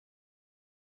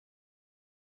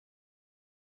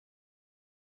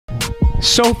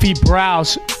Sophie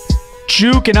Browse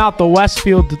juking out the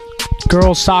Westfield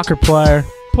girls soccer player,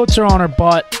 puts her on her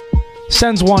butt,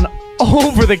 sends one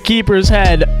over the keeper's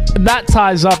head. That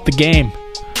ties up the game.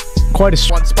 Quite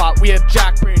a one spot. We have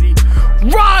Jack Brady.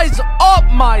 Rise up,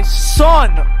 my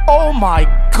son! Oh my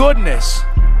goodness.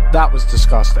 That was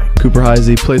disgusting. Cooper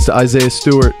Heisey plays to Isaiah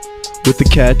Stewart with the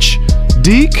catch.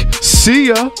 Deke, see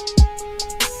ya!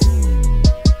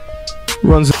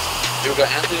 Runs. You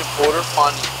got Anthony Porter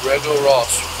finding Grego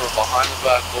Ross for a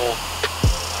behind-the-back goal.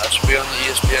 That should be on the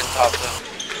ESPN Top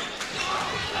 10.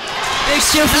 Big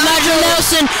steal from Nigel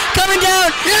Nelson, coming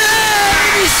down,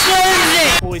 yeah! He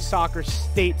serves it! Boys soccer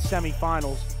state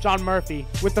semifinals. John Murphy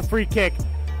with the free kick.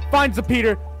 Finds the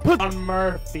Peter, puts on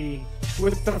Murphy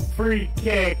with the free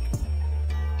kick.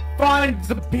 Finds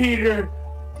the Peter,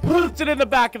 puts it in the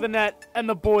back of the net, and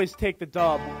the boys take the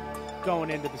dub going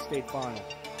into the state final.